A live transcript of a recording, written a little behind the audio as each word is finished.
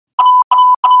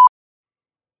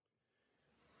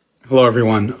Hello,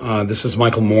 everyone. This is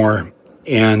Michael Moore,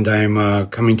 and I'm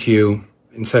coming to you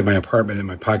inside my apartment in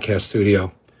my podcast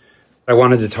studio. I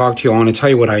wanted to talk to you. I want to tell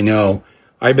you what I know.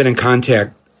 I've been in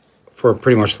contact for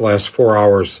pretty much the last 4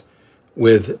 hours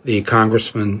with the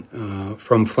congressman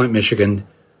from Flint, Michigan,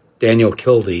 Daniel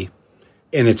Kildee,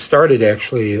 and it started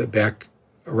actually back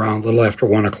around a little after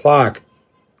 1 o'clock.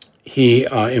 He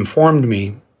informed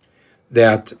me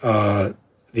that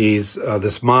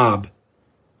this mob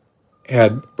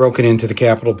had broken into the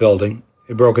Capitol building.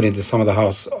 They broken into some of the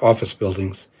House office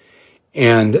buildings,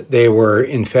 and they were,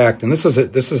 in fact, and this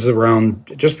is around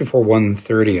just before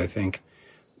 1:30, I think,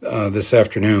 this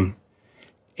afternoon.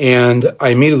 And I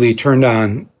immediately turned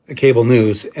on the cable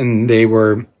news, and they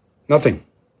were nothing.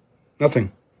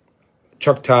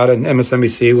 Chuck Todd on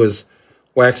MSNBC was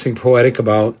waxing poetic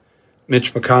about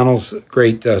Mitch McConnell's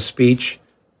great speech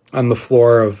on the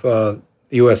floor of the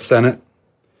U.S. Senate.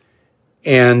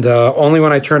 And only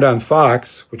when I turned on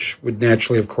Fox, which would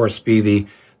naturally, of course, be the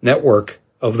network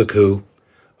of the coup,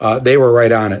 they were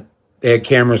right on it. They had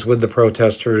cameras with the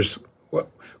protesters,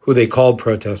 who they called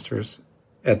protesters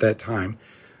at that time.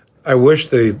 I wish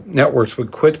the networks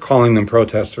would quit calling them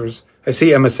protesters. I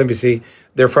see MSNBC,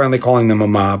 they're finally calling them a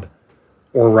mob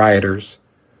or rioters.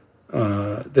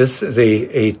 This is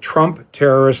a Trump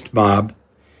terrorist mob.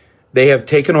 They have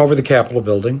taken over the Capitol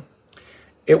building.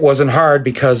 It wasn't hard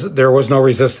because there was no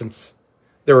resistance.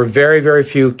 There were very, very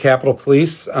few Capitol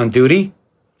Police on duty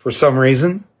for some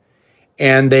reason,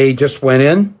 and they just went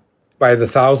in by the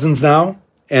thousands now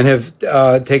and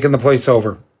have taken the place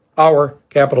over, our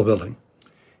Capitol building.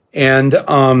 And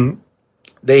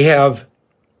they've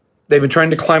been trying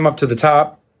to climb up to the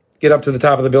top, get up to the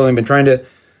top of the building, been trying to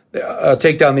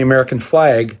take down the American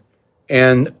flag,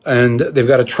 and they've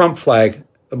got a Trump flag,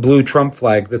 a blue Trump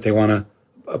flag that they want to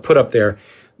put up there.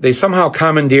 They somehow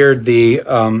commandeered the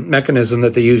mechanism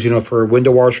that they use, for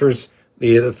window washers,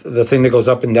 the thing that goes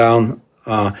up and down.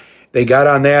 They got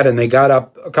on that, and they got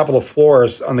up a couple of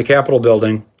floors on the Capitol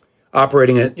building,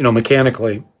 operating it,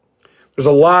 mechanically. There's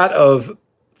a lot of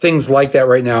things like that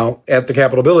right now at the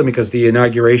Capitol building because the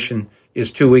inauguration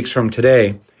is 2 weeks from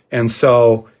today. And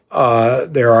so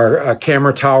there are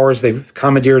camera towers. They've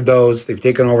commandeered those. They've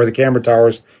taken over the camera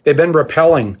towers. They've been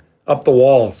rappelling up the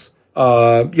walls.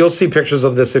 You'll see pictures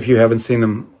of this if you haven't seen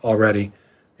them already.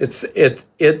 It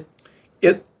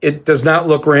does not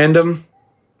look random.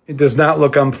 It does not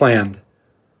look unplanned.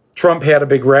 Trump had a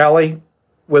big rally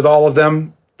with all of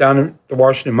them down at the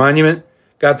Washington Monument,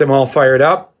 got them all fired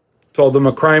up, told them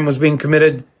a crime was being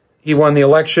committed. He won the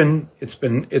election.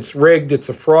 It's rigged. It's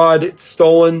a fraud. It's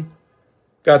stolen.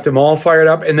 Got them all fired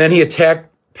up. And then he attacked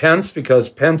Pence because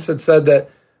Pence had said that,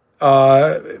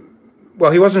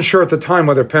 he wasn't sure at the time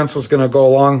whether Pence was going to go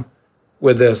along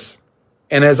with this.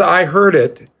 And as I heard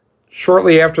it,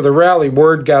 shortly after the rally,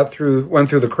 word went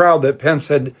through the crowd that Pence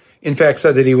had, in fact,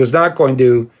 said that he was not going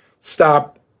to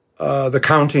stop the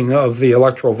counting of the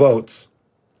electoral votes.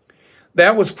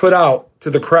 That was put out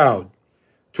to the crowd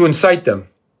to incite them.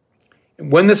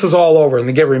 When this is all over, and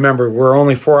again, remember, we're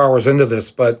only 4 hours into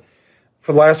this, but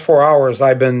for the last 4 hours,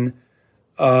 I've been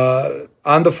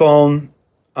on the phone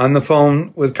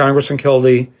with Congressman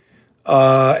Kildee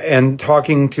and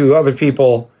talking to other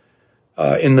people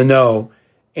in the know.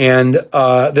 And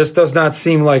this does not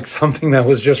seem like something that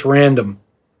was just random.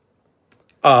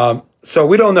 So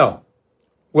we don't know.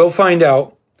 We'll find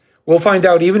out. We'll find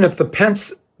out even if the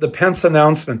Pence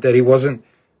announcement that he wasn't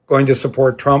going to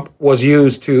support Trump was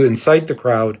used to incite the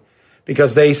crowd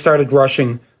because they started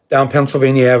rushing down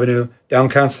Pennsylvania Avenue, down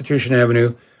Constitution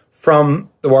Avenue, from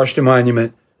the Washington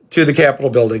Monument to the Capitol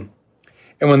building.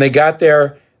 And when they got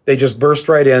there, they just burst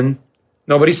right in.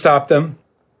 Nobody stopped them.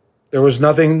 There was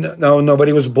nothing.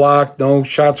 Nobody was blocked. No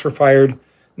shots were fired.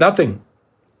 Nothing.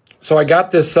 So I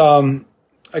got this. I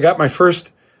got my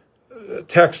first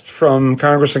text from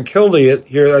Congressman Kildee.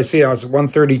 Here I see I was at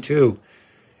 1:32.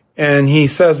 And he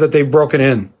says that they've broken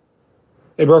in.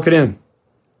 They broke it in.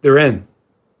 They're in.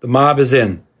 The mob is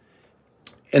in.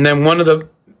 And then one of the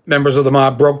members of the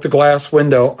mob broke the glass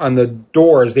window on the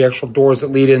doors, the actual doors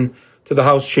that lead in to the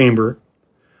House chamber.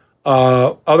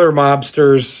 Other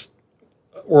mobsters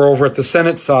were over at the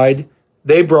Senate side.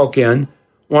 They broke in.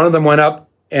 One of them went up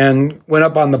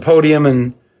on the podium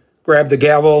and grabbed the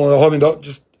gavel.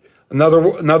 Just another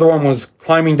one was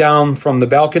climbing down from the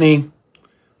balcony.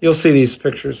 You'll see these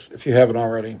pictures if you haven't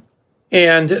already.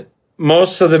 And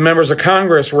most of the members of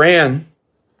Congress ran.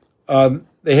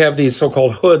 They have these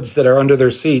so-called hoods that are under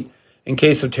their seat in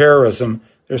case of terrorism.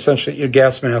 They're essentially your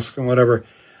gas masks and whatever.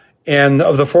 And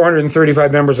of the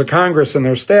 435 members of Congress and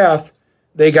their staff,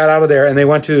 they got out of there and they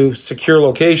went to secure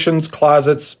locations,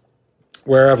 closets,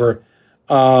 wherever.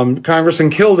 Congressman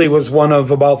Kildee was one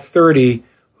of about 30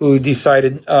 who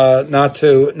decided not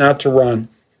to run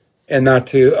and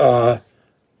to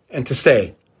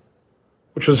stay,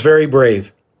 which was very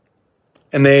brave.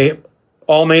 And they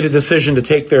all made a decision to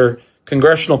take their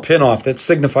congressional pin off that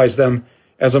signifies them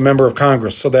as a member of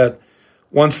Congress, so that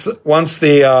once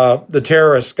the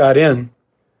terrorists got in,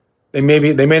 they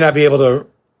may not be able to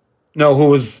know who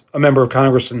was a member of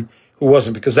Congress and who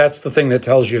wasn't, because that's the thing that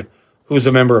tells you who's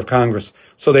a member of Congress.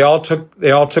 So they all took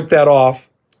that off,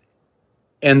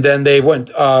 and then they went.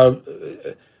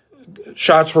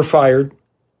 Shots were fired.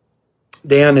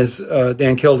 Dan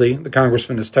Kildee, the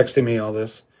congressman, is texting me all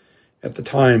this at the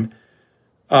time.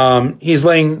 He's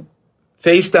laying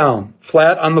face down,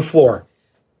 flat on the floor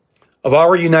of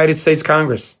our United States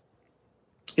Congress,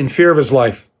 in fear of his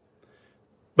life,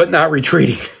 but not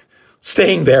retreating,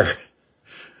 staying there.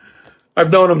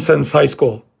 I've known him since high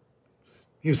school.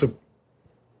 He was a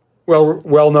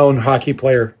well-known hockey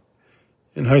player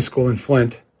in high school in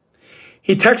Flint.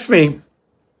 He texts me,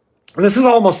 and this is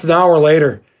almost an hour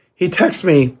later. He texts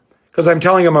me because I'm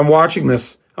telling him I'm watching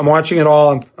this. I'm watching it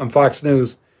all on Fox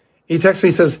News. He texts me,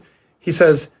 he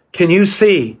says, can you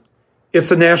see if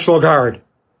the National Guard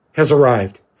has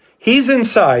arrived? He's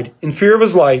inside in fear of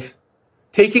his life,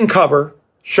 taking cover.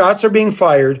 Shots are being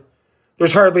fired.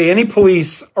 There's hardly any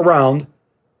police around,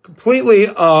 completely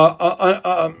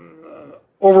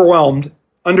overwhelmed,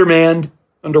 undermanned,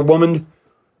 underwomaned.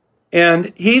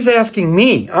 And he's asking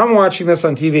me, I'm watching this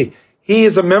on TV. He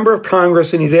is a member of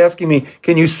Congress, and he's asking me,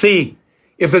 can you see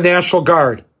if the National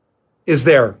Guard is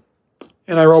there?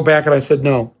 And I wrote back and I said,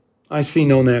 no, I see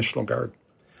no National Guard.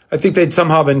 I think they'd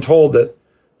somehow been told that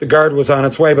the Guard was on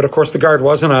its way, but of course the Guard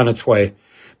wasn't on its way.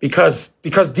 Because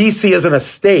D.C. isn't a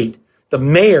state, the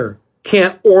mayor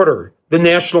can't order the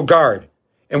National Guard.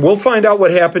 And we'll find out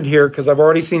what happened here, because I've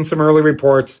already seen some early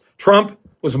reports. Trump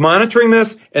was monitoring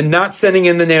this and not sending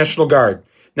in the National Guard.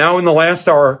 Now, in the last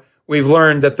hour, we've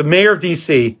learned that the mayor of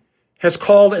D.C. has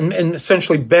called and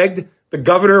essentially begged the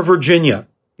governor of Virginia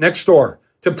next door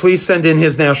to please send in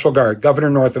his National Guard, Governor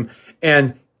Northam,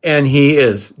 and he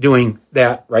is doing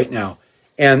that right now.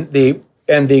 And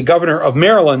the governor of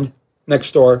Maryland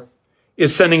next door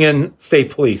is sending in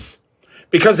state police.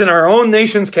 Because in our own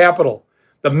nation's capital,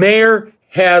 the mayor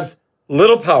has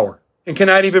little power and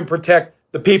cannot even protect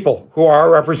the people who are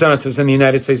our representatives in the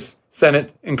United States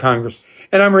Senate and Congress.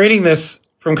 And I'm reading this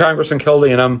from Congressman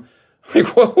Kildee, and I'm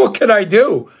like, what can I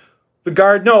do? The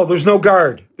Guard, no, there's no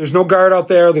Guard. There's no Guard out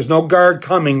there. There's no Guard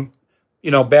coming,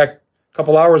 back a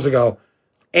couple hours ago.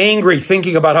 Angry,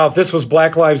 thinking about how if this was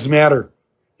Black Lives Matter,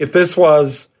 if this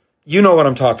was, you know what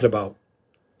I'm talking about.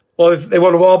 Well, if they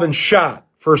would have all been shot,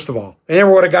 first of all. They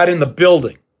never would have got in the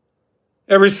building.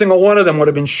 Every single one of them would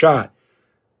have been shot.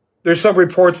 There's some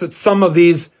reports that some of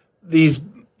this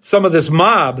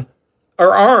mob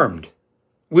are armed.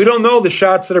 We don't know the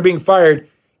shots that are being fired,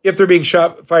 if they're being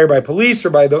fired by police or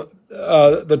by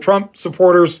the Trump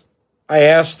supporters. I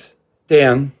asked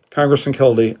Dan, Congressman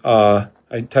Kildee, I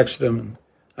texted him, and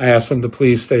I asked him to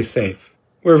please stay safe.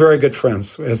 We're very good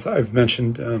friends, as I've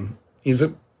mentioned. He's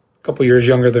a couple years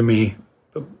younger than me.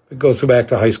 It goes back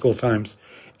to high school times.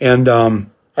 And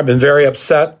I've been very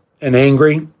upset and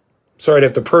angry. Sorry to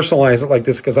have to personalize it like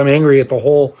this, because I'm angry at the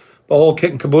whole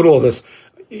kit and caboodle of this.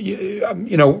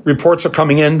 Reports are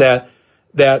coming in that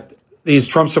these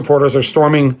Trump supporters are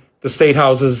storming the state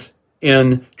houses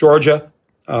in Georgia,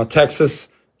 Texas,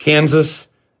 Kansas,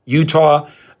 Utah.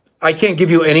 I can't give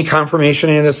you any confirmation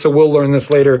in this, so we'll learn this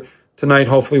later tonight,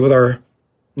 hopefully with our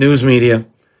news media,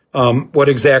 what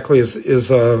exactly is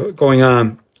going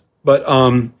on. But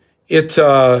it's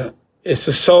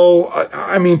just so,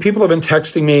 people have been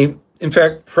texting me. In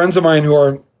fact, friends of mine who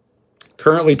are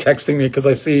currently texting me, because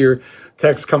I see your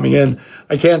text coming in.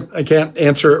 I can't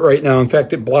answer it right now. In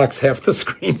fact, it blocks half the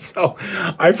screen. So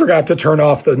I forgot to turn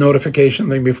off the notification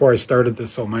thing before I started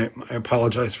this. So I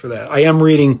apologize for that. I am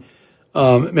reading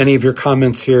many of your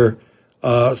comments here.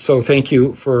 So thank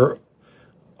you for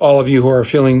all of you who are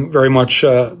feeling very much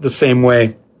the same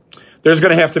way. There's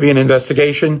going to have to be an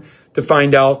investigation to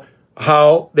find out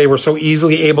how they were so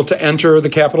easily able to enter the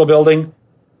Capitol building.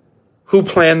 Who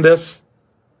planned this?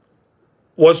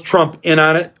 Was Trump in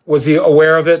on it? Was he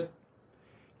aware of it?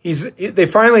 They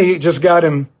finally just got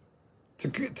him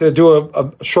to do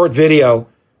a short video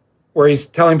where he's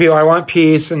telling people, I want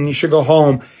peace and you should go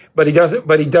home. But he does it.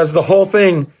 But he does the whole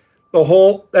thing.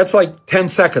 That's like 10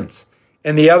 seconds.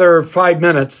 And the other 5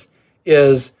 minutes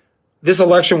is, this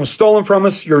election was stolen from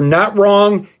us. You're not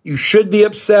wrong. You should be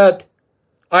upset.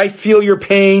 I feel your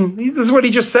pain. This is what he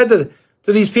just said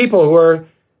to these people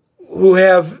who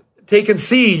have taken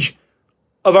siege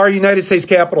of our United States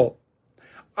Capitol.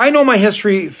 I know my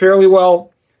history fairly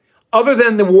well. Other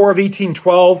than the War of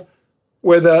 1812,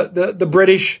 where the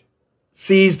British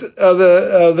seized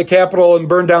the Capitol and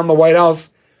burned down the White House,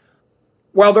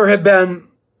 while there have been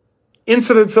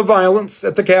incidents of violence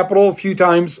at the Capitol a few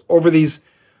times over these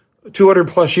 200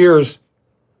 plus years,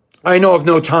 I know of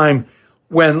no time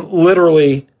when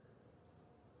literally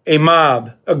a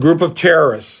mob, a group of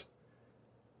terrorists,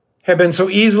 have been so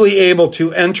easily able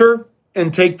to enter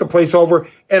and take the place over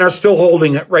and are still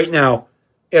holding it right now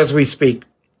as we speak.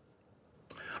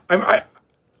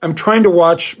 I'm trying to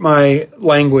watch my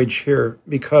language here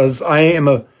because I am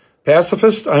a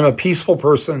pacifist. I'm a peaceful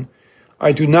person.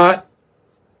 I do not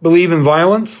believe in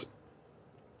violence.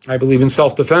 I believe in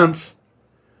self-defense.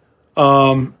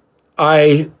 There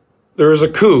is a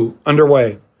coup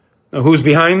underway. Now, who's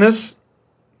behind this?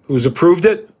 Who's approved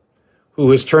it? Who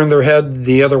has turned their head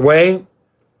the other way?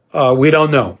 We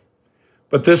don't know.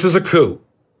 But this is a coup.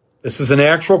 This is an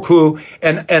actual coup.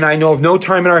 And I know of no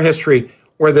time in our history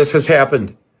where this has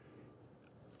happened,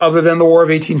 other than the War of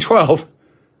 1812,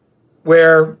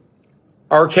 where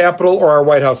our Capitol or our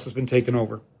White House has been taken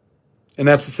over. And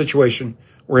that's the situation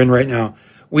we're in right now.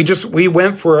 We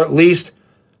went for at least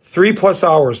 3+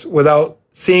 hours without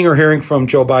seeing or hearing from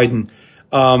Joe Biden.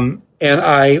 And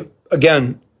I,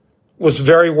 again, was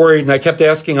very worried, and I kept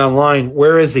asking online,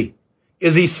 where is he?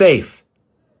 Is he safe?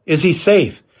 Is he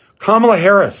safe? Kamala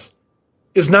Harris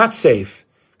is not safe.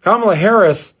 Kamala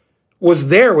Harris was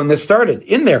there when this started,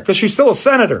 in there, because she's still a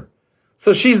senator.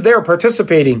 So she's there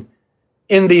participating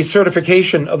in the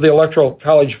certification of the Electoral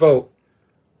College vote.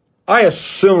 I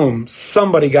assume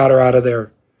somebody got her out of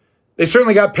there. They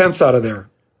certainly got Pence out of there.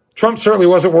 Trump certainly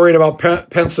wasn't worried about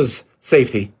Pence's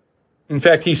safety. In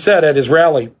fact, he said at his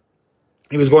rally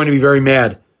he was going to be very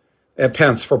mad at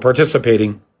Pence for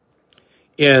participating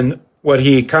in what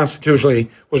he constitutionally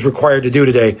was required to do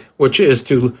today, which is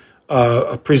to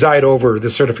preside over the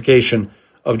certification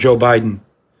of Joe Biden.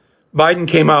 Biden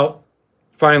came out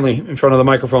finally in front of the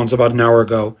microphones about an hour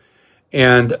ago,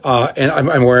 and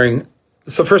I'm wearing.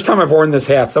 It's the first time I've worn this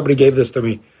hat. Somebody gave this to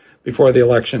me before the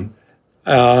election,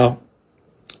 so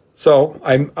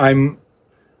I'm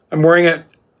wearing it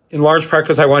in large part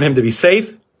because I want him to be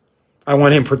safe. I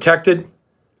want him protected.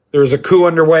 There's a coup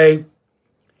underway,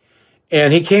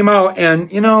 and he came out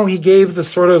and he gave the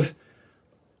sort of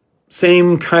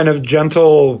same kind of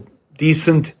gentle,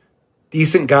 decent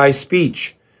guy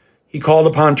speech. He called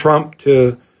upon Trump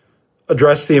to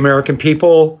address the American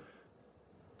people.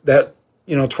 That,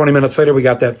 20 minutes later, we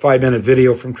got that 5-minute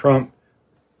video from Trump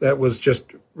that was just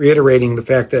reiterating the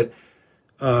fact that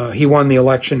he won the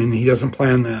election and he doesn't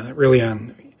plan really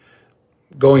on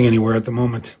going anywhere at the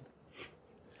moment.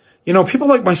 People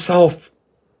like myself,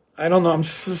 I don't know, I'm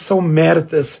just so mad at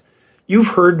this. You've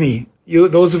heard me.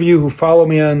 Those of you who follow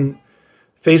me on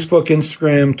Facebook,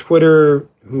 Instagram, Twitter,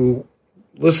 who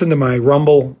listen to my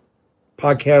Rumble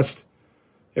podcast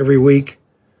every week.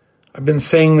 I've been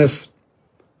saying this.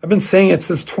 I've been saying it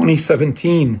since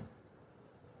 2017.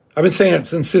 I've been saying it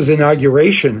since his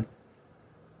inauguration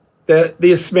that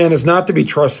this man is not to be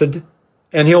trusted,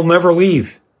 and he'll never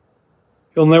leave.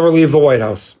 He'll never leave the White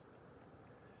House.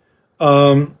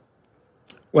 When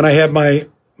I had my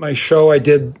show I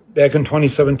did back in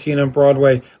 2017 on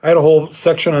Broadway, I had a whole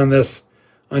section on this,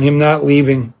 on him not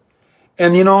leaving.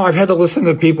 And, I've had to listen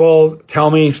to people tell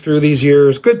me through these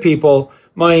years, good people,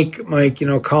 Mike,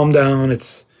 calm down.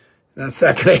 That's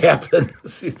not going to happen.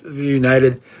 This is the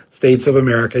United States of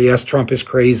America. Yes, Trump is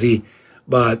crazy,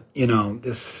 but,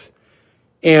 this.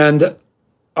 And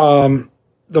the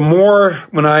more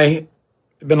when I've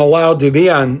been allowed to be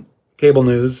on cable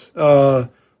news, the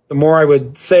more I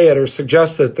would say it or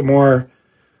suggest it, the more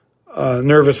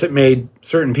nervous it made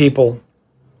certain people.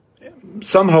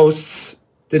 Some hosts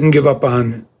didn't give up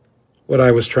on what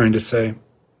I was trying to say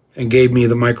and gave me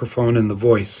the microphone and the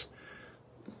voice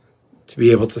to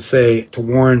be able to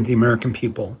warn the American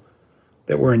people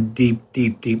that we're in deep,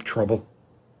 deep, deep trouble.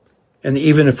 And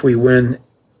even if we win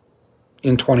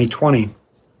in 2020,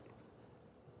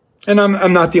 and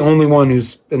I'm not the only one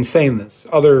who's been saying this.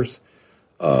 Others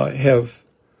have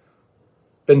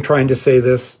been trying to say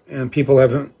this, and people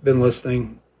haven't been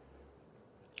listening.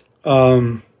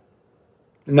 Now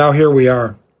here we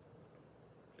are.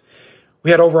 We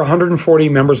had over 140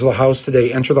 members of the House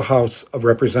today enter the House of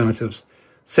Representatives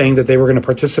saying that they were going to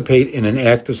participate in an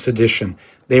act of sedition.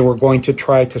 They were going to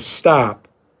try to stop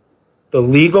the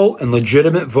legal and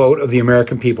legitimate vote of the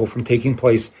American people from taking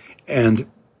place and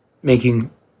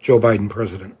making Joe Biden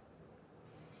president.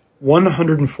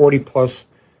 140 plus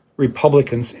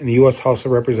Republicans in the U.S. House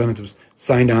of Representatives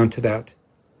signed on to that.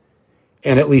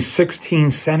 and at least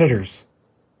 16 senators.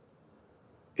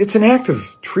 It's an act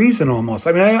of treason almost.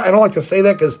 I mean, I don't like to say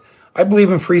that because I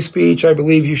believe in free speech. I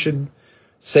believe you should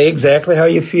say exactly how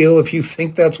you feel if you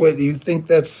think that's what you think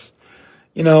that's,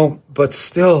 but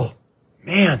still,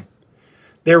 man,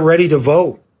 they're ready to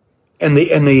vote. And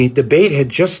the debate had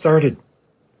just started.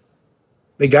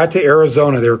 They got to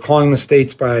Arizona. They were calling the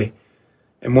states by,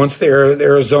 and once the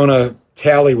Arizona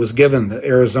tally was given, the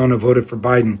Arizona voted for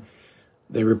Biden.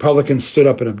 The Republicans stood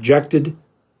up and objected.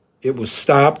 It was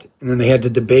stopped, and then they had to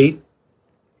debate.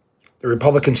 The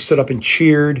Republicans stood up and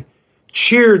cheered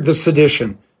the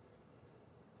sedition.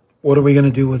 What are we going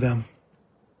to do with them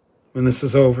when this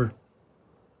is over?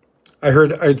 I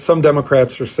heard some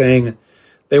Democrats are saying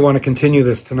they want to continue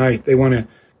this tonight. They want to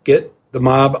get the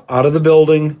mob out of the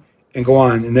building and go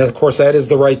on. And of course, that is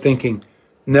the right thinking.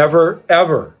 Never,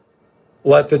 ever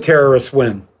let the terrorists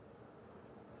win.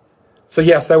 So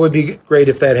yes, that would be great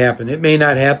if that happened. It may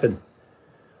not happen.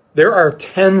 There are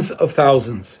tens of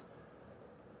thousands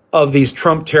of these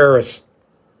Trump terrorists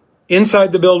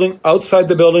inside the building, outside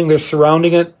the building. They're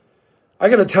surrounding it. I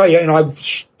got to tell you, I've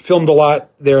filmed a lot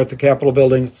there at the Capitol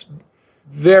building. It's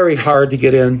very hard to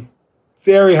get in,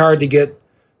 very hard to get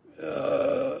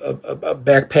a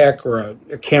backpack or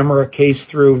a camera case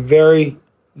through. Very,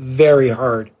 very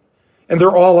hard. And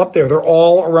they're all up there. They're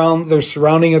all around. They're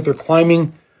surrounding it. They're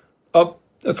climbing up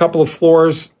a couple of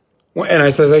floors. And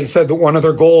as I said, that one of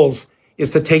their goals is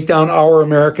to take down our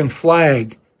American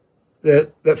flag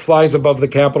that flies above the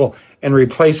Capitol and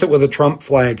replace it with a Trump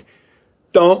flag.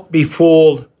 Don't be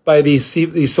fooled by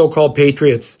these so-called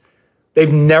patriots.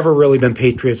 They've never really been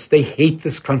patriots. They hate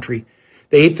this country.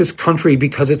 They hate this country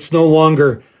because it's no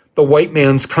longer the white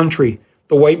man's country.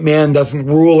 The white man doesn't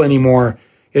rule anymore.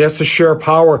 It has to share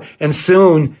power. And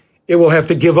soon it will have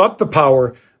to give up the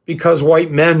power because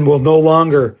white men will no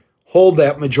longer hold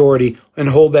that majority and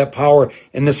hold that power.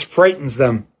 And this frightens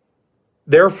them.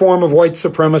 Their form of white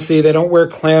supremacy, they don't wear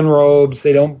Klan robes.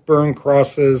 They don't burn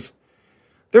crosses.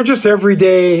 They're just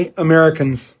everyday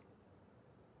Americans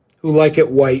who like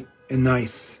it white and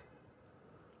nice.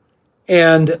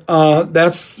 And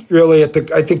that's really I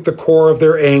think the core of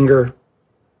their anger.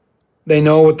 They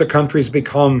know what the country's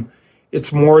become.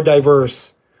 It's more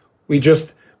diverse. We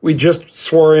just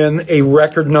swore in a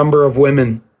record number of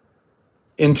women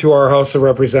into our House of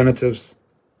Representatives.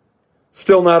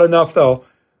 Still not enough, though.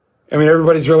 I mean,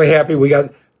 everybody's really happy. We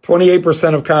got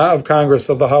 28% of Congress,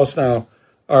 of the House now,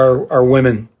 are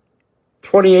women.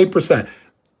 28%.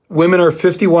 Women are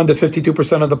 51 to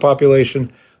 52% of the population.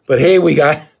 But hey,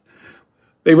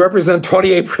 they represent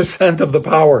 28% of the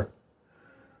power.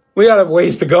 We got a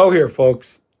ways to go here,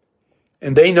 folks.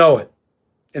 And they know it.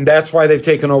 And that's why they've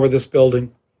taken over this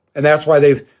building. And that's why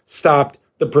they've stopped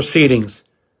the proceedings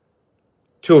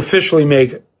to officially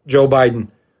make Joe Biden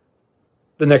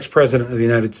the next president of the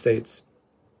United States.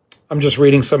 I'm just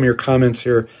reading some of your comments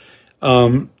here.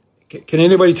 Can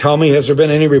anybody tell me, has there been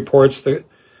any reports that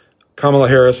Kamala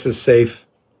Harris is safe?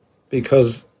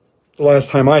 Because the last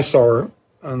time I saw her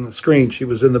on the screen, she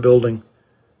was in the building.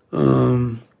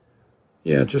 I'll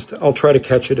try to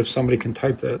catch it if somebody can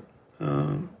type that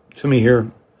to me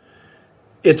here.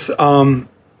 It's,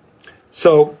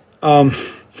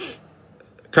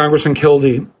 Congressman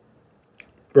Kildee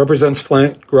represents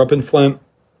Flint, grew up in Flint,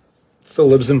 still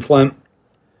lives in Flint.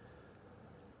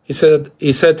 He said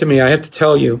to me, I have to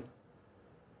tell you,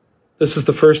 this is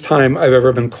the first time I've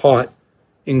ever been caught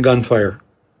in gunfire,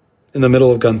 in the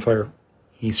middle of gunfire.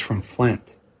 He's from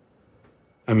Flint.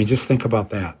 I mean, just think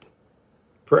about that.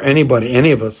 For anybody,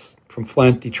 any of us from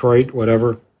Flint, Detroit,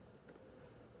 whatever,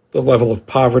 the level of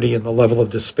poverty and the level of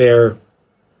despair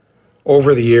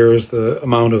over the years, the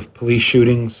amount of police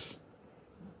shootings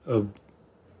of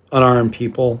unarmed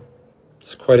people,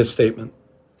 it's quite a statement.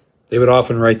 They would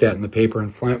often write that in the paper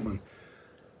in Flint when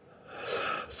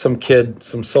some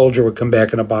soldier would come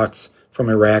back in a box from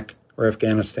Iraq or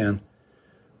Afghanistan.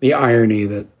 The irony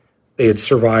that they had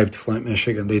survived Flint,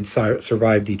 Michigan, they'd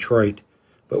survived Detroit,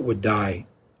 but would die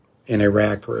in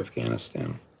Iraq or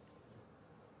Afghanistan.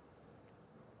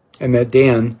 And that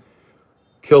Dan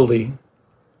Kildee,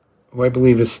 who I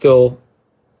believe is still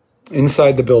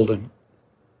inside the building,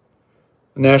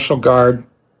 the National Guard,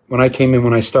 when I came in,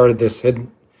 when I started this,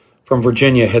 from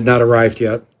Virginia, had not arrived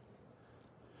yet.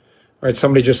 All right,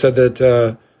 somebody just said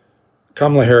that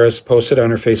Kamala Harris posted on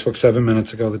her Facebook 7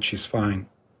 minutes ago that she's fine.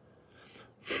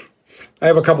 I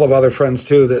have a couple of other friends,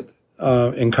 too, that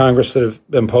in Congress that have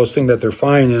been posting that they're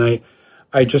fine, and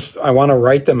I want to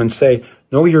write them and say,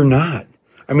 no, you're not.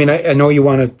 I mean, I know you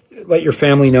want to let your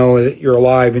family know that you're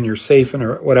alive and you're safe and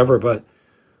or whatever, but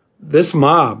this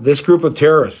mob, this group of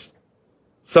terrorists,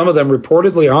 some of them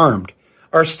reportedly armed,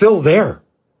 are still there.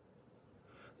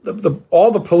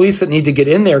 All the police that need to get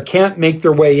in there can't make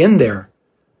their way in there.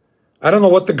 I don't know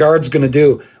what the guard's going to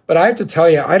do, but I have to tell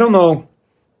you, I don't know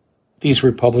these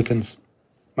Republicans,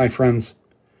 my friends.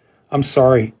 I'm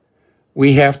sorry.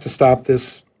 We have to stop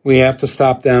this. We have to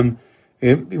stop them.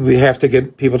 We have to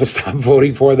get people to stop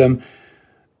voting for them.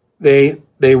 They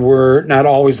were not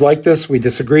always like this. We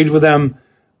disagreed with them,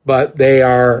 but they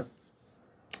are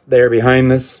behind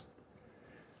this.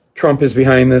 Trump is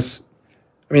behind this.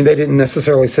 I mean, they didn't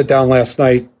necessarily sit down last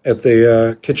night at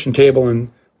the kitchen table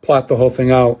and plot the whole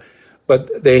thing out,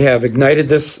 but they have ignited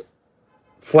this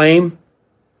flame.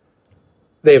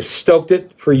 They have stoked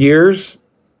it for years.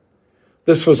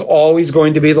 This was always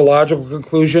going to be the logical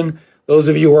conclusion. Those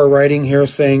of you who are writing here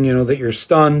saying, that you're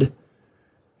stunned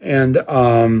and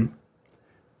you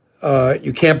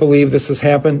can't believe this has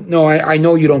happened. No, I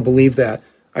know you don't believe that.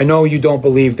 I know you don't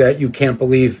believe that. You can't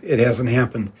believe it hasn't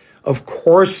happened. Of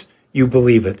course you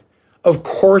believe it. Of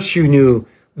course you knew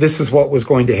this is what was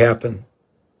going to happen.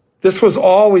 This was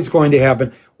always going to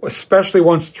happen, especially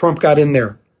once Trump got in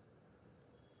there.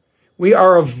 We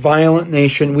are a violent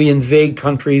nation. We invade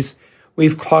countries.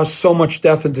 We've caused so much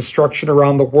death and destruction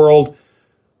around the world.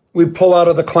 We pull out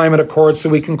of the climate accord so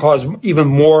we can cause even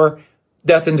more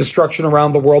death and destruction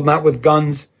around the world, not with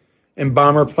guns and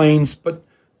bomber planes, but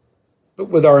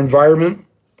with our environment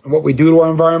and what we do to our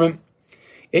environment.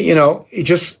 There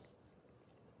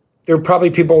are probably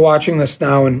people watching this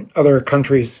now in other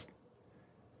countries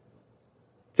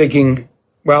thinking,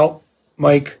 well,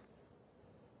 Mike,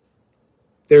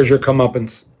 there's your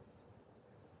comeuppance.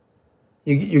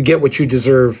 You get what you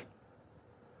deserve.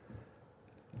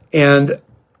 And,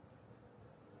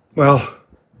 well,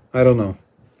 I don't know.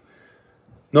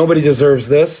 Nobody deserves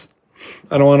this.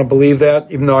 I don't want to believe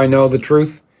that, even though I know the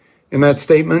truth in that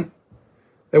statement,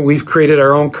 that we've created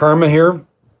our own karma here.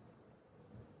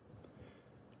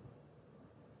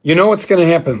 You know what's going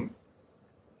to happen.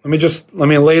 Let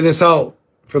me lay this out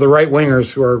for the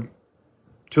right-wingers who are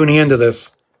tuning into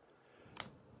this.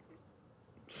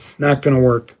 It's not going to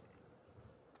work.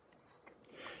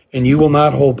 And you will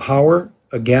not hold power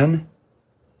again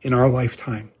in our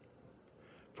lifetime.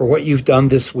 For what you've done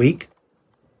this week,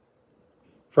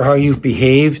 for how you've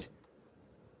behaved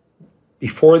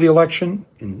before the election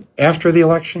and after the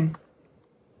election,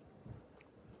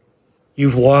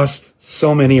 you've lost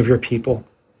so many of your people.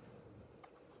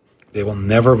 They will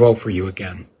never vote for you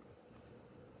again.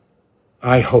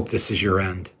 I hope this is your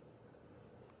end.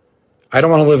 I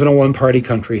don't want to live in a one-party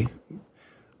country.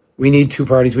 We need 2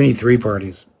 parties. We need 3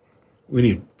 parties. We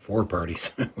need 4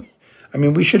 parties. I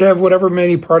mean, we should have whatever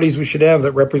many parties we should have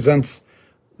that represents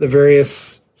the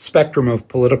various spectrum of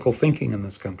political thinking in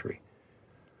this country.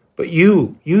 But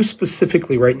you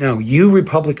specifically right now, you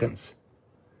Republicans,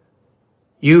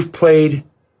 you've played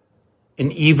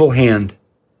an evil hand.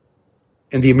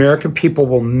 And the American people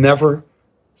will never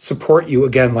support you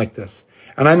again like this.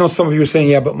 And I know some of you are saying,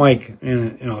 yeah, but Mike,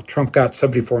 Trump got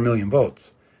 74 million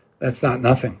votes. That's not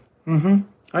nothing.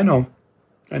 I know.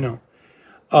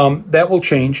 That will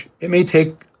change. It may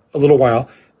take a little while.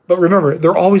 But remember,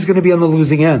 they're always going to be on the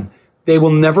losing end. They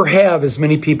will never have as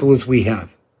many people as we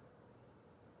have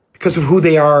because of who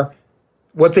they are,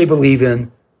 what they believe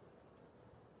in.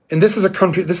 And this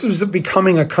is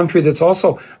becoming a country that's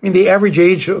also, the average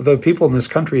age of the people in this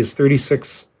country is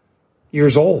 36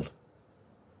 years old.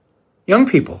 Young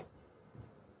people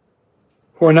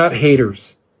who are not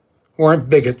haters, who aren't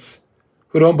bigots,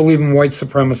 who don't believe in white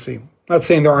supremacy. I'm not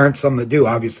saying there aren't some that do,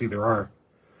 obviously there are.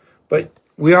 But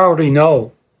we already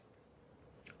know,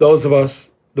 those of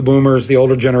us, the boomers, the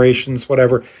older generations,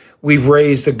 whatever, we've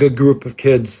raised a good group of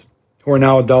kids who are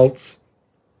now adults.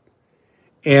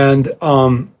 And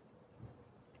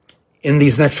in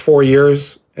these next 4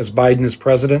 years, as Biden is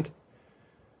president,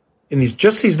 in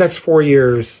these next 4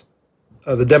 years,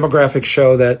 the demographics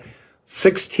show that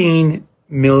 16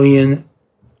 million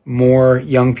more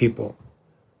young people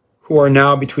who are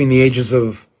now between the ages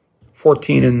of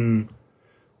 14 and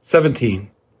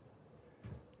 17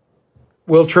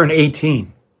 will turn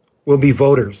 18, will be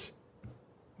voters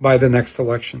by the next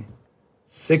election.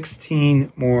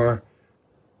 16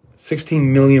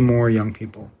 million more young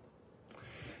people.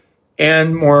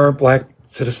 And more black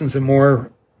citizens and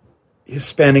more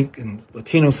Hispanic and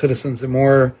Latino citizens and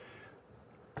more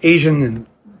Asian and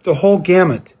the whole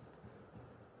gamut.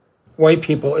 White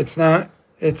people, it's not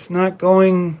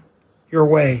going your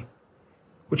way,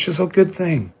 which is a good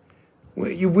thing.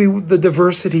 The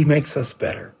diversity makes us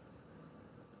better.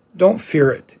 Don't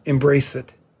fear it. Embrace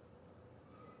it.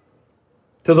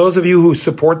 To those of you who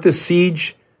support this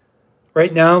siege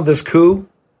right now, this coup,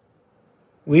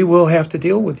 we will have to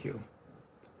deal with you.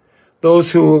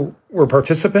 Those who were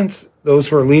participants, those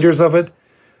who are leaders of it,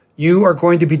 you are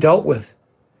going to be dealt with.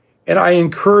 And I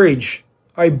encourage,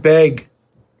 I beg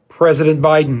President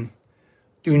Biden,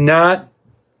 do not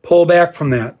pull back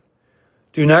from that.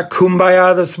 Do not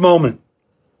kumbaya this moment.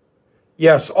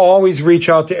 Yes, always reach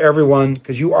out to everyone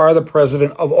because you are the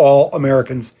president of all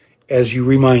Americans, as you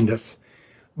remind us.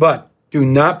 But do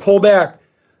not pull back.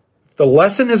 If the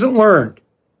lesson isn't learned,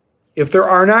 if there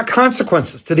are not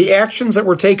consequences to the actions that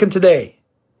were taken today,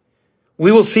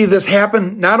 we will see this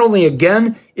happen not only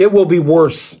again, it will be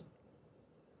worse.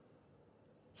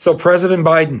 So President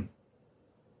Biden,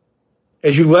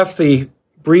 as you left the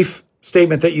brief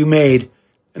statement that you made,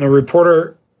 and a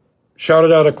reporter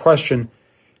shouted out a question,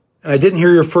 and I didn't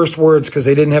hear your first words because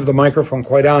they didn't have the microphone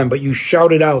quite on, but you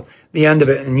shouted out the end of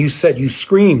it, and you said, you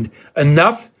screamed,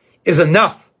 enough is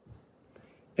enough.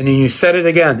 And then you said it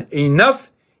again, enough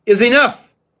is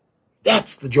enough.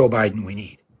 That's the Joe Biden we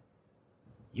need.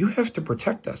 You have to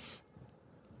protect us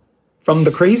from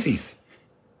the crazies,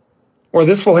 or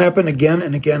this will happen again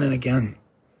and again and again.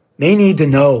 They need to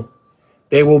know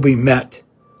they will be met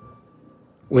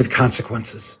with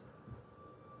consequences.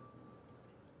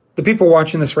 The people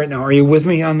watching this right now, are you with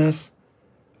me on this?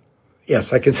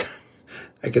 Yes, I can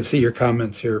see your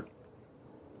comments here.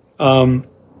 Don't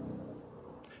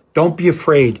be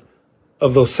afraid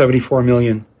of those 74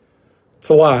 million. It's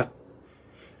a lot.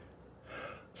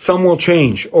 Some will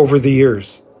change over the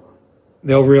years.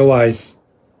 They'll realize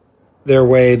their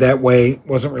way, that way,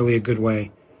 wasn't really a good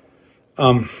way.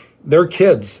 They're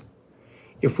kids.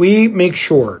 If we make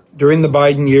sure during the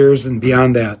Biden years and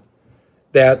beyond that,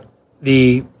 that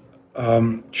the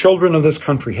children of this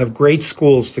country have great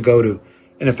schools to go to,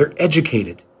 and if they're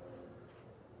educated,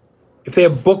 if they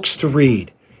have books to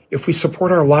read, if we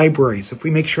support our libraries, if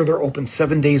we make sure they're open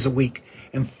 7 days a week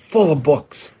and full of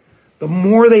books, the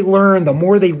more they learn, the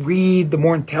more they read, the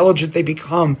more intelligent they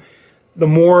become, the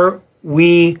more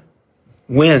we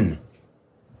win.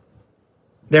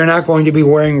 They're not going to be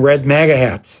wearing red MAGA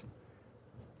hats.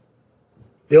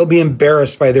 They'll be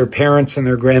embarrassed by their parents' and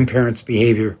their grandparents'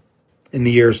 behavior in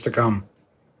the years to come.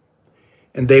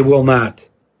 And they will not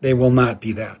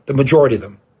be that. The majority of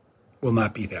them will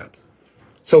not be that.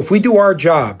 So if we do our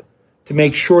job to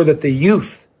make sure that the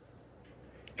youth,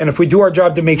 and if we do our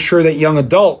job to make sure that young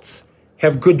adults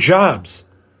have good jobs,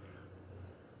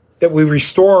 that we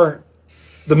restore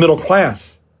the middle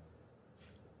class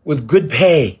with good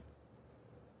pay,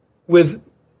 with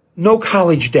no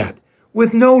college debt,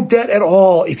 with no debt at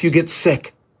all if you get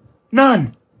sick.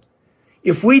 None.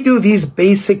 If we do these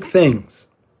basic things,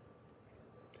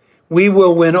 we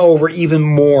will win over even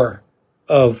more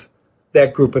of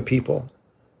that group of people.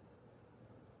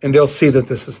 And they'll see that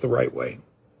this is the right way.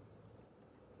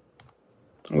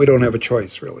 We don't have a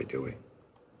choice, really, do we?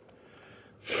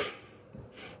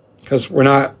 Because we're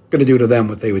not going to do to them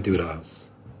what they would do to us.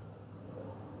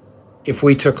 If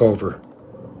we took over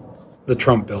the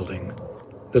Trump building,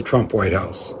 the Trump White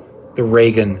House, the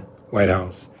Reagan White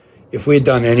House, if we had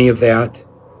done any of that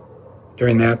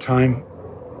during that time,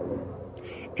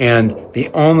 and the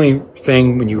only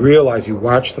thing, when you realize, you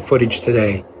watch the footage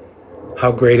today,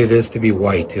 how great it is to be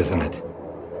white, isn't it?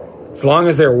 As long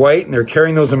as they're white and they're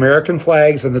carrying those American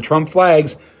flags and the Trump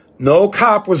flags, no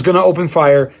cop was going to open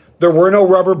fire. There were no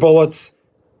rubber bullets.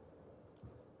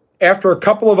 After a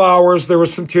couple of hours, there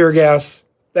was some tear gas.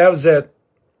 That was it.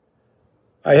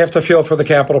 I have to feel for the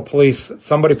Capitol Police.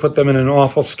 Somebody put them in an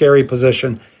awful, scary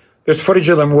position. There's footage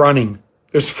of them running.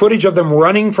 There's footage of them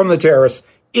running from the terrorists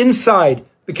inside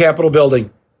the Capitol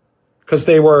building because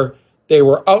they were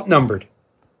outnumbered.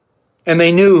 And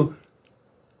they knew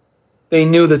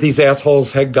that these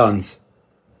assholes had guns.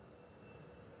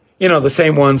 You know, the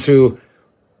same ones who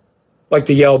like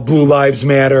to yell, Blue Lives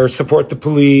Matter, support the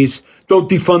police, don't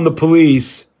defund the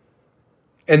police.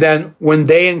 And then when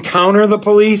they encounter the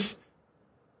police,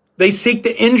 they seek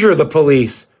to injure the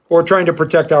police who are trying to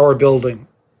protect our building.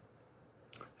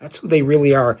 That's who they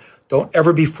really are. Don't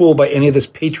ever be fooled by any of this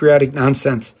patriotic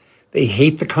nonsense. They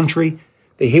hate the country.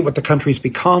 They hate what the country's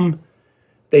become.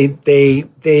 They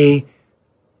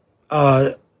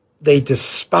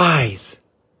despise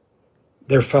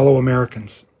their fellow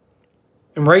Americans.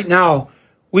 And right now,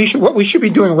 what we should be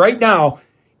doing right now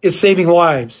is saving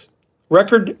lives.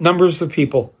 Record numbers of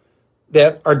people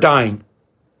that are dying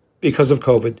because of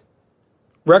COVID.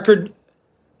 Record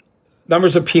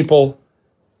numbers of people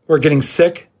who are getting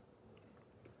sick.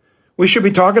 We should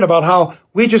be talking about how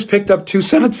we just picked up 2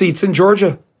 Senate seats in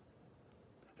Georgia.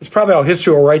 It's probably how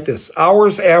history will write this.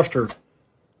 Hours after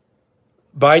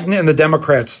Biden and the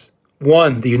Democrats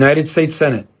won the United States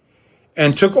Senate,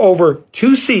 and took over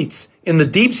 2 seats in the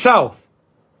Deep South,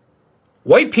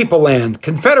 white people land,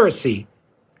 Confederacy,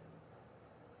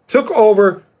 took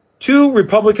over 2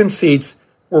 Republican seats,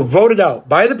 were voted out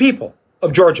by the people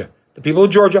of Georgia. The people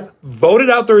of Georgia voted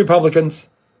out the Republicans,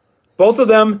 both of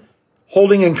them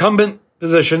holding incumbent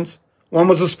positions. One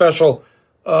was a special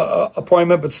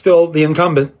appointment, but still the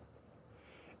incumbent.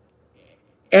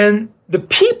 And the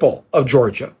people of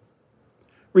Georgia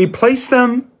replaced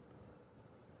them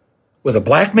with a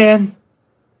black man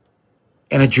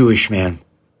and a Jewish man.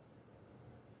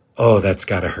 Oh, that's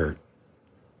got to hurt.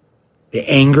 The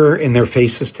anger in their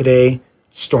faces today,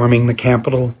 storming the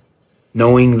Capitol,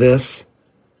 knowing this,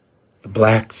 the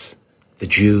blacks, the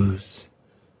Jews,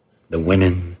 the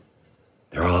women,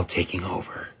 they're all taking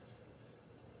over.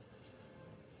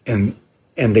 And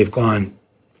they've gone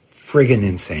friggin'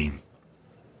 insane.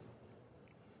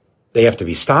 They have to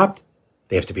be stopped.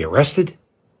 They have to be arrested.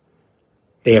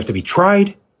 They have to be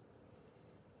tried.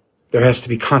 There has to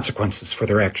be consequences for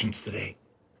their actions today.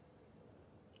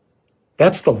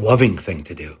 That's the loving thing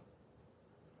to do.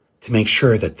 To make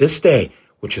sure that this day,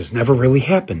 which has never really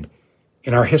happened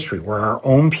in our history, where our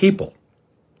own people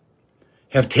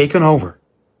have taken over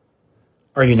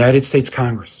our United States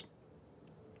Congress.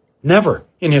 Never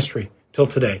in history till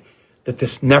today that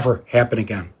this never happen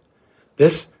again.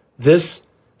 This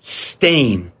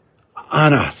stain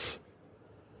on us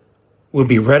will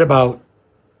be read about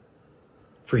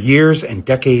for years and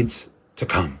decades to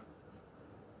come.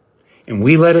 And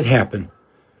we let it happen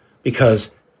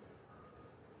because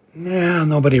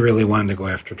nobody really wanted to go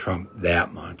after Trump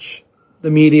that much.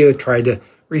 The media tried to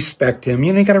respect him.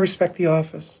 You got to respect the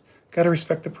office. Got to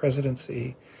respect the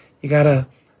presidency. You got to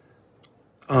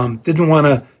didn't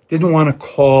want to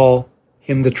call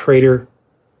him the traitor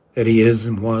that he is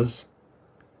and was.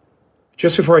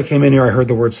 Just before I came in here, I heard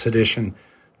the word sedition.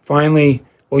 Finally,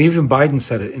 well, even Biden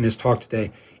said it in his talk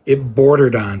today. It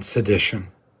bordered on sedition.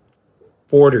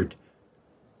 Bordered.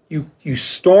 You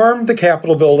storm the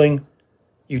Capitol building.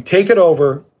 You take it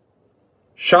over.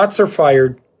 Shots are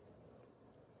fired.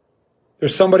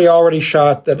 There's somebody already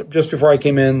shot that just before I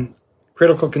came in,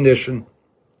 critical condition.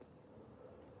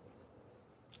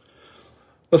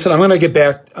 Listen, I'm going to get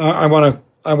back. I want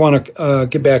to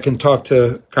get back and talk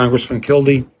to Congressman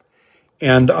Kildee,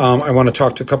 and I want to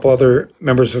talk to a couple other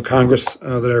members of Congress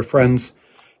that are friends,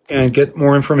 and get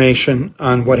more information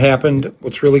on what happened,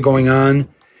 what's really going on,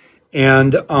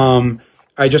 and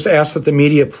I just ask that the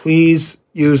media please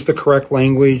use the correct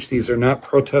language. These are not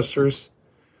protesters.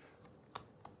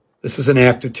 This is an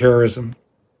act of terrorism.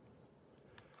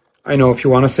 I know if you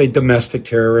want to say domestic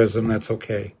terrorism, that's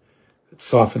okay. It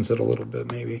softens it a little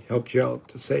bit, maybe helps you out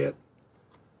to say it.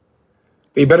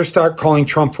 But you better start calling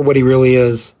Trump for what he really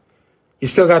is. You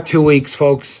still got 2 weeks,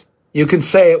 folks. You can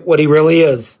say it what he really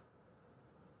is.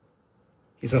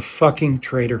 He's a fucking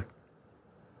traitor.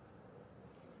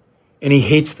 And he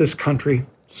hates this country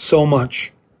so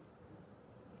much.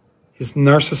 His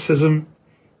narcissism,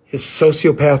 his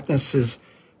sociopathness,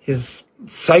 his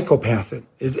psychopath.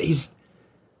 He's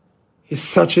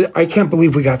such a... I can't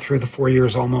believe we got through the 4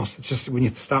 years almost. It's just when you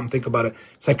stop and think about it,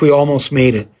 it's like we almost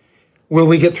made it. Will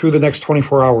we get through the next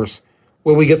 24 hours?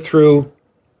 Will we get through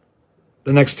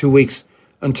the next 2 weeks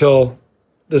until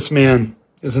this man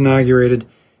is inaugurated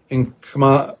and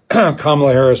Kamala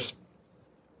Harris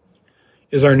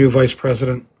is our new vice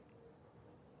president?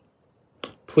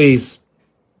 Please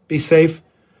be safe.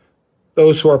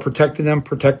 Those who are protecting them,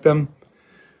 protect them.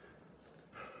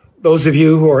 Those of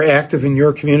you who are active in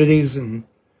your communities and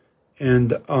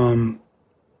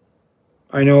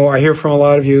I know I hear from a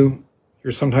lot of you,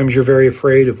 sometimes you're very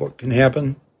afraid of what can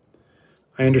happen.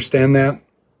 I understand that.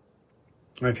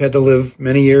 I've had to live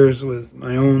many years with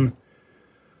my own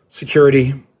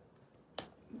security.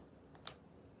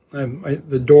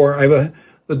 The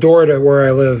door to where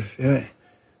I live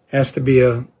has to be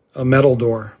a metal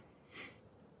door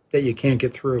that you can't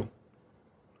get through.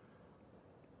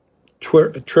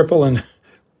 Triple and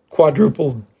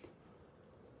quadruple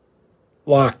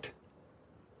locked.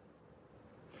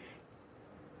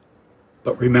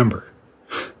 But remember,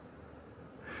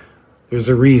 there's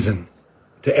a reason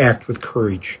to act with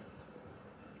courage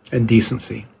and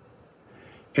decency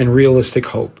and realistic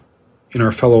hope in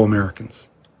our fellow Americans.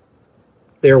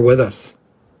 They're with us.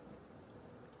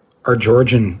 Our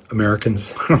Georgian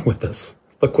Americans are with us.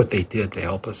 Look what they did to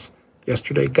help us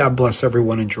yesterday. God bless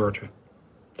everyone in Georgia.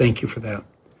 Thank you for that.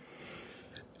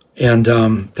 And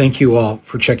thank you all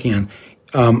for checking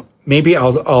in. Maybe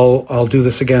I'll do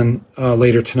this again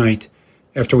later tonight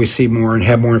after we see more and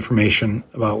have more information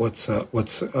about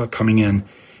what's coming in.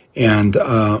 And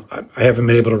I haven't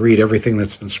been able to read everything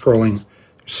that's been scrolling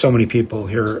So many people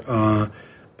here,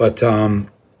 but I'll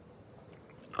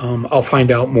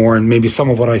find out more, and maybe some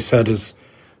of what I said has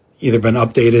either been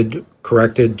updated,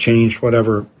 corrected, changed,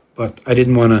 whatever. But I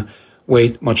didn't want to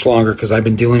wait much longer because I've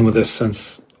been dealing with this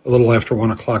since a little after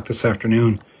 1 o'clock this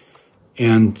afternoon,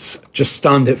 and just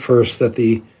stunned at first that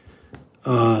the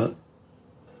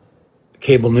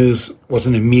cable news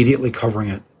wasn't immediately covering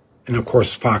it. And of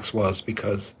course Fox was,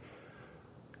 because,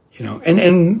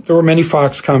 and there were many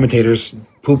Fox commentators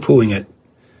poo-pooing it.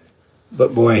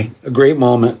 But boy, a great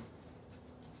moment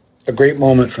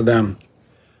for them.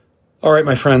 All right,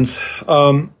 my friends,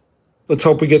 let's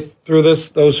hope we get through this.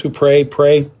 Those who pray,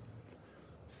 pray.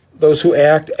 Those who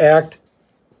act, act.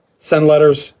 Send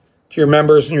letters to your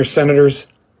members and your senators.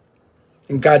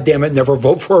 And God damn it, never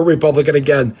vote for a Republican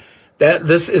again.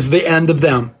 This is the end of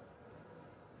them.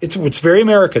 It's very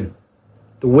American.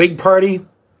 The Whig Party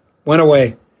went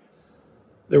away.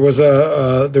 There was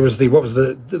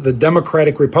the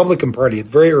Democratic Republican Party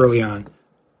very early on,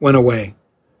 went away.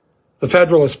 The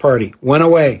Federalist Party went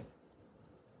away.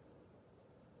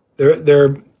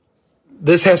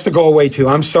 This has to go away too.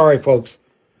 I'm sorry, folks.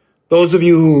 Those of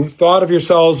you who thought of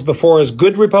yourselves before as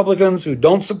good Republicans who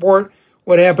don't support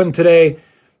what happened today,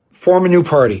 form a new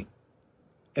party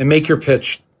and make your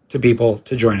pitch to people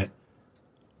to join it.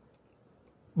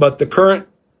 But the current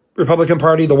Republican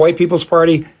Party, the White People's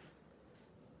Party,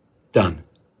 done.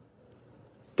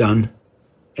 Done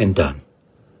and done.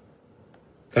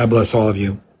 God bless all of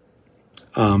you.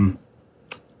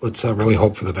 Let's really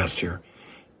hope for the best here.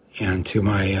 And to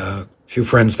my few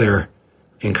friends there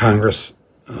in Congress,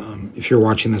 if you're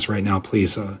watching this right now,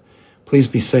 please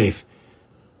be safe.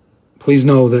 Please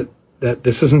know that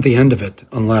this isn't the end of it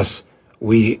unless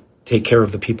we take care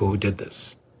of the people who did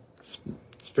this. It's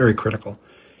very critical.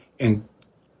 And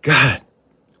God,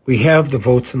 we have the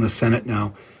votes in the Senate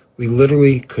now. We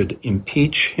literally could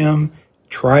impeach him,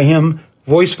 try him.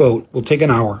 Voice vote will take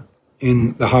an hour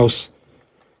in the House.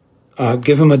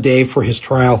 Give him a day for his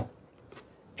trial,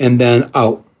 and then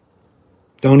out.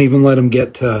 Don't even let him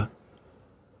get to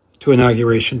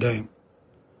Inauguration Day.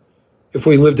 If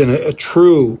we lived in a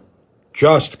true,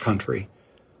 just country,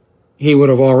 he would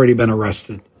have already been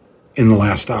arrested in the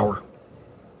last hour.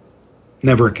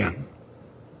 Never again.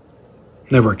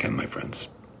 Never again, my friends.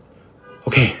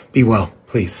 Okay, be well,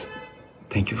 please.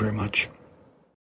 Thank you very much.